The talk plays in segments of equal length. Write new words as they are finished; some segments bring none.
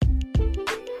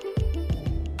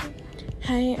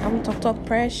Hi, I'm Dr.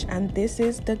 Presh, and this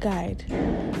is The Guide,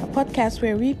 a podcast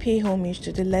where we pay homage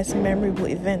to the less memorable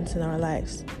events in our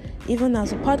lives. Even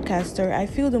as a podcaster, I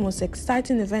feel the most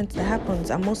exciting events that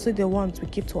happens are mostly the ones we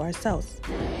keep to ourselves.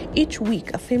 Each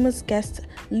week, a famous guest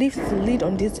lifts the lead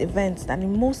on these events that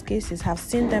in most cases have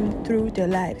seen them through their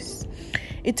lives.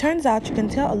 It turns out you can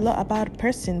tell a lot about a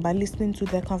person by listening to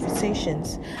their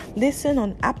conversations. Listen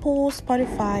on Apple,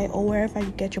 Spotify, or wherever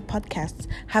you get your podcasts.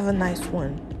 Have a nice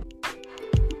one.